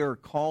that we are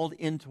called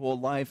into a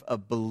life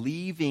of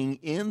believing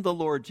in the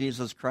Lord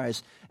Jesus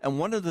Christ? And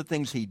one of the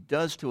things he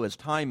does to us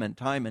time and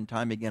time and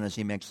time again is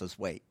he makes us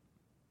wait.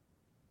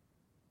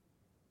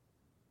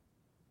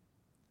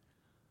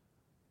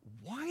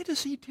 Why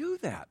does he do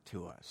that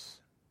to us?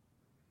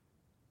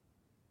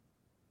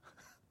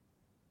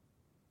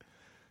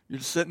 You're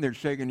just sitting there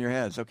shaking your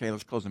heads. Okay,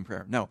 let's close in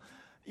prayer. No,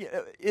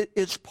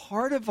 it's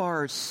part of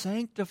our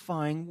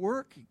sanctifying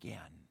work again.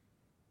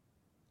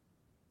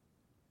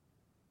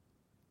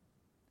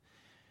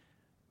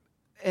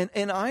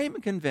 And I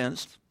am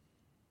convinced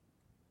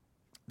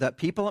that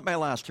people at my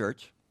last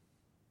church,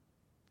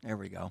 there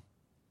we go,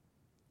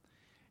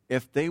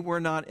 if they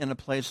were not in a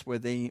place where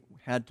they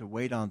had to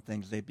wait on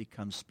things, they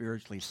become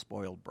spiritually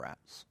spoiled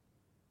brats.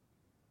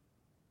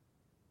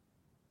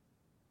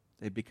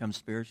 They become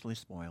spiritually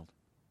spoiled.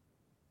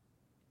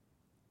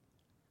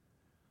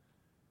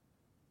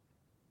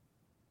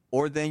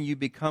 Or then you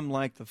become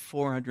like the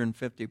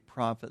 450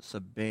 prophets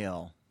of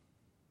Baal.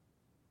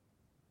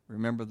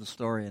 Remember the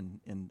story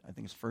in I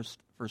think it's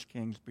First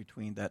Kings,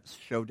 between that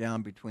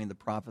showdown between the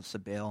prophets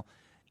of Baal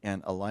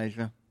and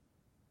Elijah,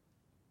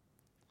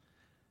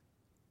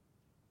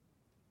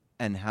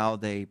 and how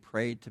they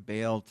prayed to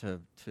Baal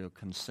to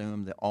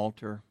consume the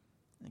altar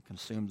and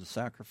consume the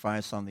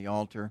sacrifice on the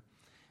altar,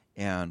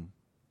 and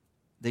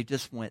they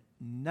just went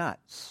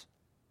nuts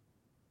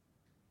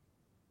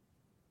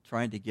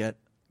trying to get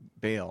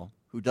Baal,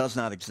 who does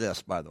not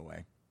exist, by the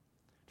way,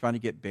 trying to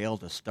get Baal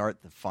to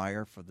start the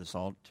fire for this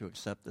to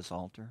accept this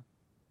altar.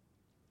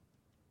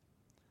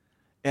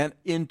 And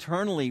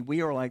internally,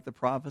 we are like the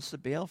prophets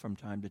of Baal from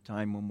time to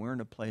time when we're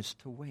in a place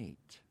to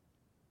wait.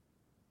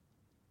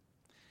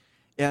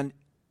 And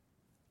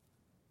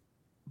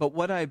But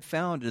what I've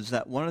found is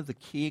that one of the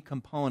key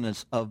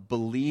components of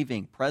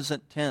believing,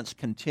 present tense,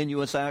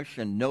 continuous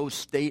action, no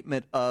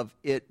statement of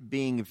it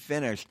being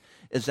finished,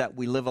 is that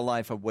we live a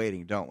life of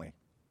waiting, don't we?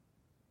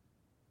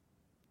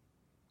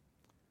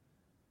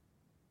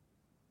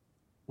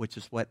 Which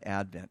is what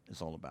Advent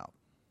is all about.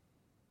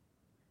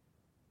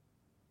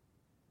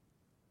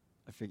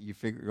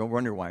 You'll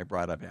wonder why I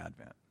brought up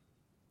Advent.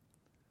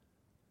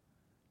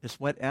 It's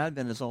what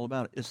Advent is all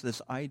about. It's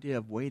this idea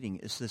of waiting.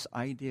 It's this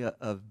idea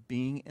of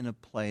being in a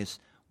place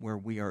where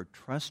we are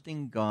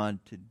trusting God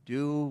to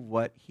do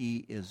what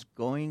he is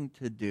going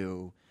to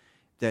do,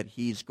 that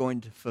he's going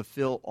to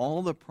fulfill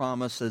all the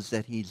promises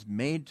that he's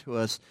made to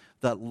us,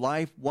 that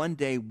life one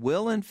day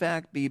will in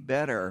fact be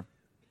better.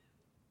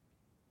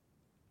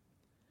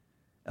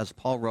 As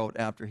Paul wrote,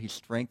 after he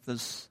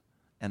strengthens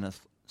and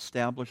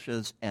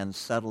establishes and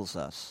settles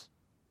us,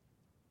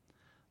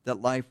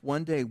 that life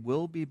one day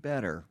will be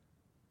better.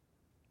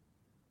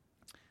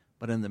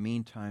 But in the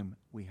meantime,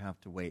 we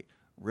have to wait.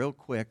 Real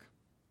quick,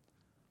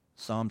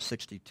 Psalm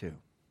 62.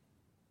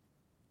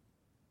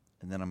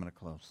 And then I'm going to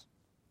close.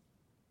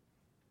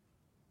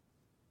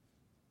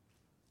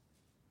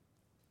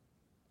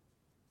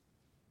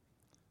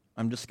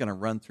 I'm just going to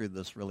run through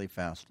this really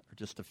fast, or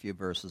just a few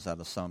verses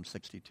out of Psalm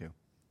 62,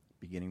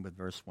 beginning with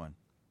verse 1.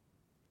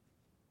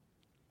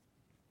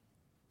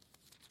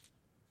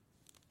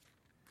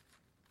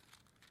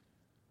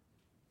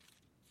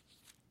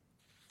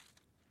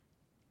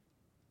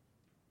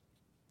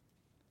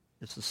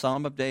 It's the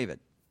Psalm of David.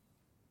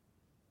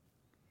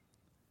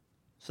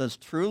 It says,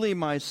 "Truly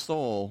my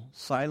soul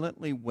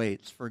silently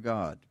waits for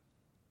God.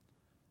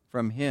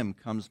 From him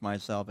comes my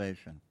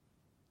salvation.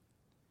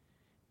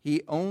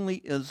 He only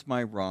is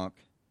my rock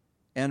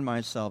and my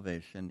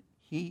salvation.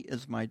 He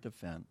is my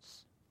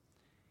defense.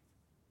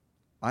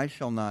 I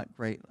shall not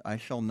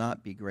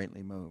be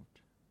greatly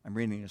moved." I'm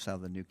reading this out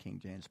of the New King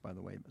James, by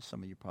the way, but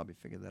some of you probably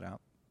figured that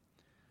out.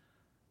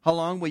 "How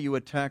long will you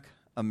attack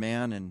a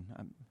man,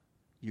 and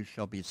you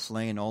shall be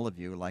slain, all of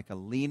you, like a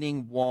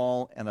leaning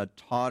wall and a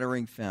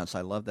tottering fence."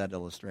 I love that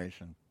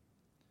illustration.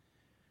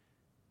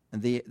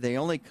 "And they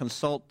only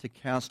consult to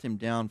cast him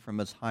down from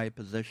his high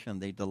position.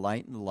 They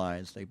delight in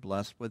lies. They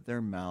bless with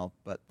their mouth,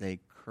 but they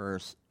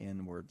curse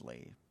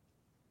inwardly."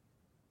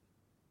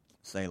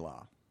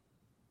 Selah.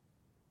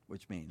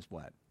 Which means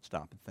what?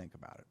 Stop and think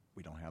about it.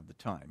 We don't have the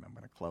time. I'm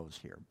going to close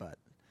here, but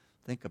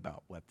think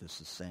about what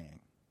this is saying.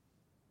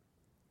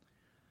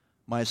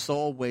 "My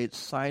soul waits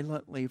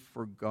silently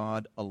for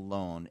God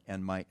alone,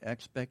 and my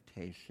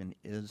expectation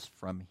is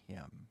from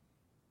him.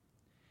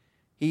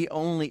 He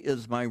only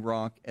is my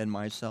rock and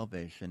my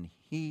salvation.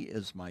 He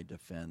is my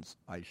defense.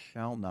 I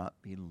shall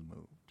not be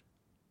moved.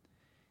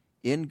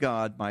 In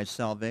God, my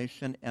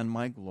salvation and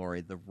my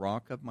glory, the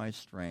rock of my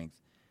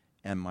strength,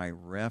 and my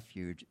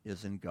refuge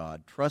is in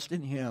God. Trust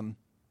in him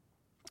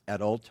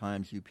at all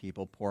times, you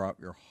people. Pour out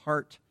your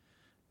heart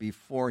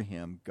before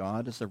him.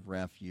 God is a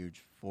refuge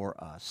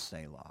for us."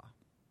 Selah.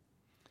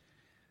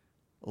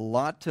 A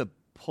lot to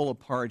pull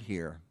apart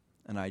here,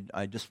 and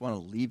I just want to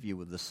leave you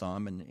with the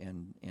psalm,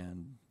 and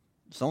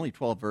it's only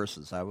 12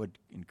 verses. I would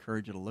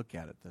encourage you to look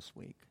at it this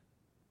week.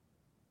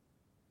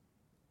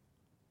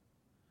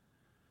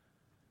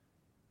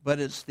 But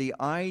it's the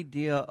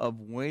idea of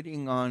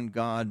waiting on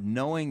God,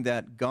 knowing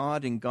that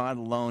God and God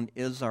alone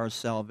is our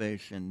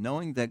salvation,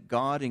 knowing that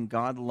God and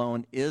God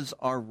alone is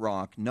our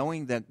rock,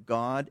 knowing that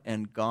God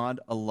and God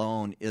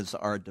alone is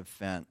our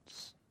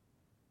defense.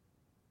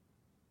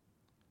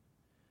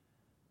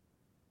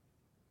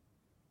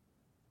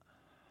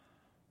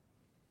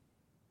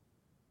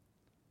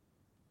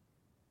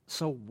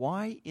 So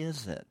why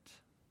is it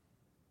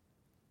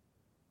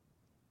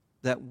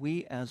that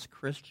we as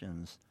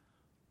Christians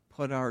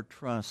put our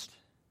trust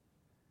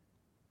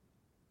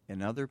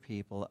in other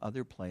people,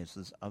 other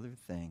places, other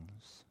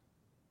things,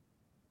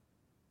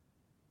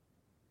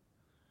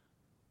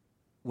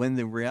 when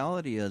the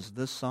reality is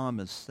this psalm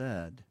is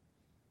said,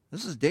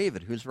 this is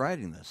David who's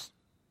writing this.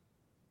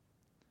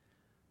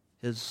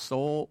 His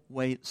soul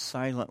waits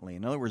silently.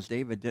 In other words,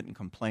 David didn't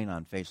complain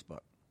on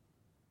Facebook.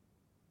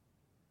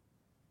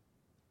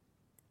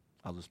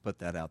 I'll just put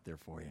that out there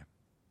for you.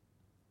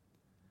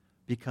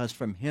 "Because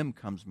from him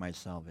comes my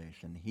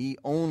salvation. He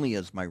only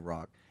is my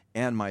rock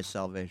and my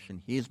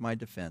salvation. He is my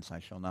defense. I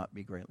shall not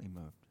be greatly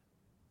moved."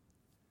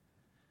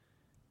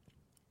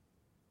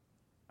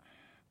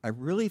 I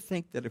really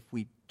think that if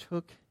we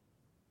took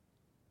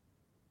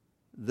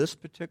this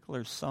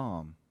particular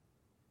psalm,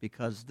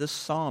 because this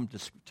psalm,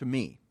 to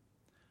me,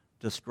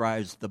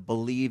 describes the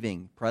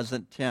believing,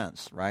 present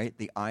tense, right?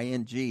 The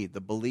ing,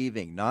 the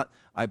believing, not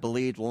 "I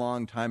believed a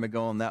long time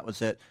ago and that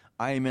was it."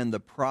 I am in the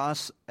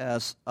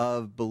process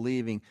of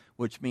believing,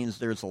 which means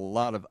there's a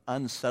lot of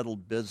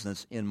unsettled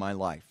business in my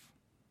life.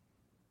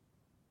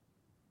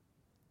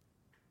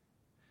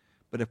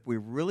 But if we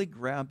really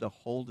grabbed a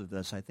hold of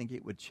this, I think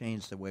it would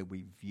change the way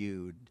we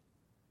viewed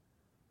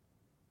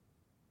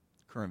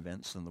current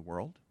events in the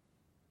world,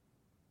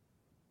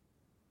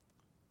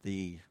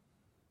 the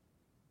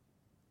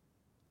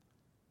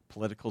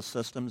political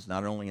systems,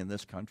 not only in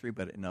this country,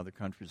 but in other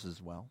countries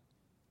as well.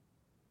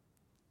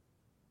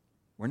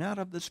 We're not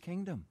of this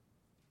kingdom.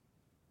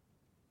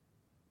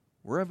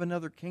 We're of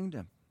another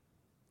kingdom.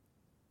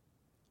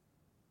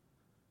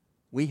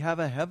 We have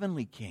a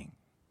heavenly king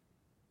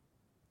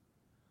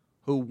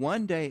who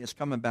one day is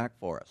coming back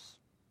for us.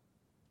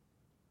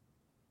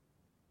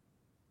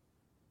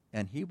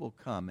 And he will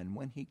come, and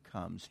when he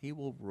comes, he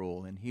will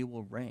rule and he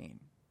will reign.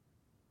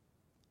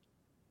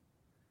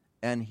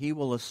 And he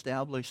will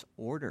establish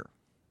order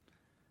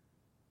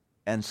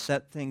and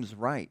set things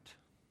right.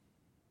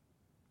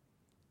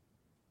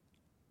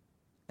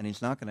 And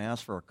he's not going to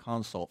ask for a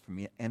consult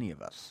from any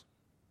of us.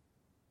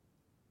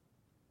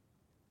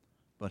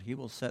 But he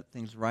will set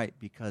things right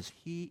because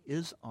he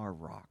is our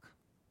rock.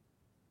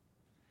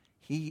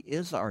 He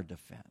is our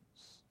defense.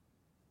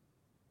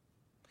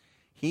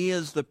 He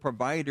is the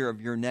provider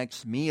of your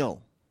next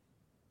meal.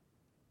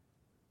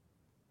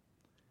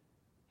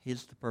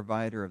 He's the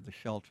provider of the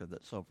shelter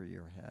that's over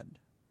your head.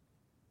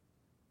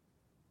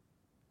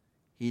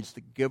 He's the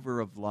giver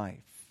of life.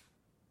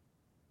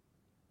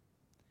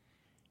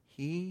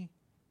 He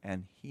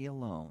and he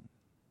alone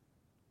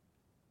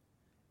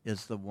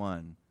is the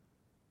one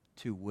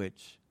to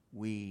which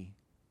we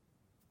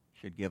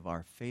should give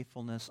our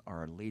faithfulness,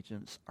 our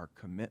allegiance, our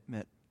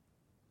commitment,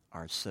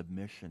 our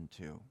submission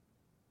to.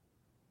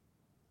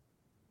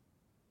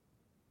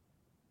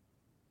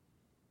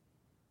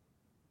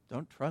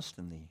 Don't trust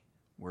in the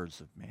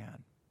words of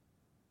man.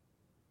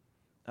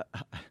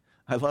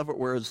 I love it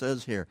where it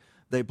says here,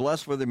 they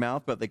bless with their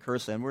mouth, but they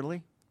curse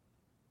inwardly.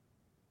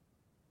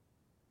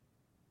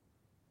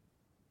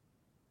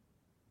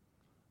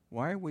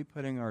 Why are we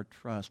putting our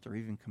trust or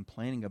even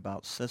complaining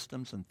about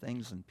systems and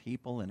things and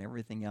people and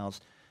everything else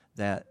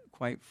that,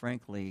 quite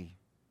frankly,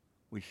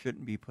 we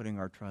shouldn't be putting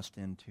our trust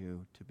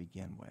into to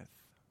begin with?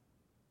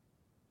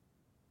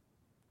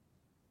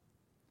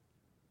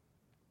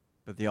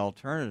 But the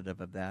alternative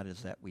of that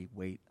is that we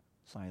wait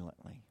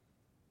silently.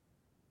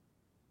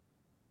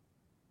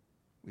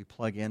 We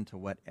plug into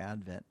what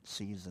Advent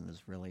season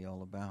is really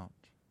all about.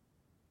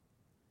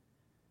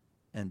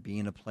 And be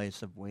in a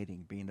place of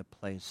waiting, be in a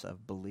place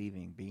of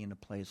believing, be in a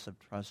place of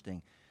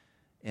trusting.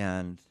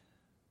 And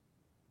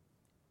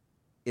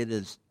it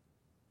is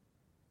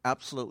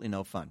absolutely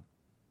no fun.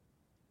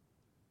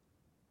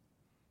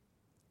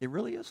 It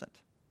really isn't.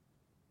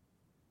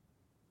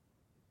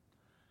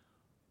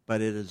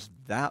 But it is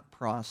that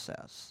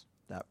process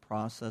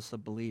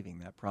of believing,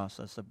 that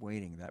process of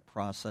waiting, that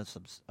process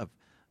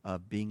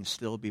of being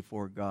still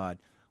before God,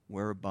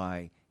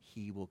 whereby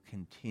he will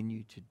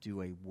continue to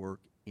do a work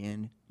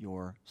in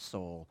your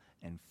soul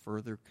and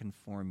further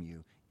conform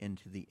you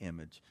into the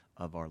image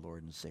of our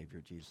Lord and Savior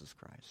Jesus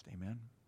Christ. Amen.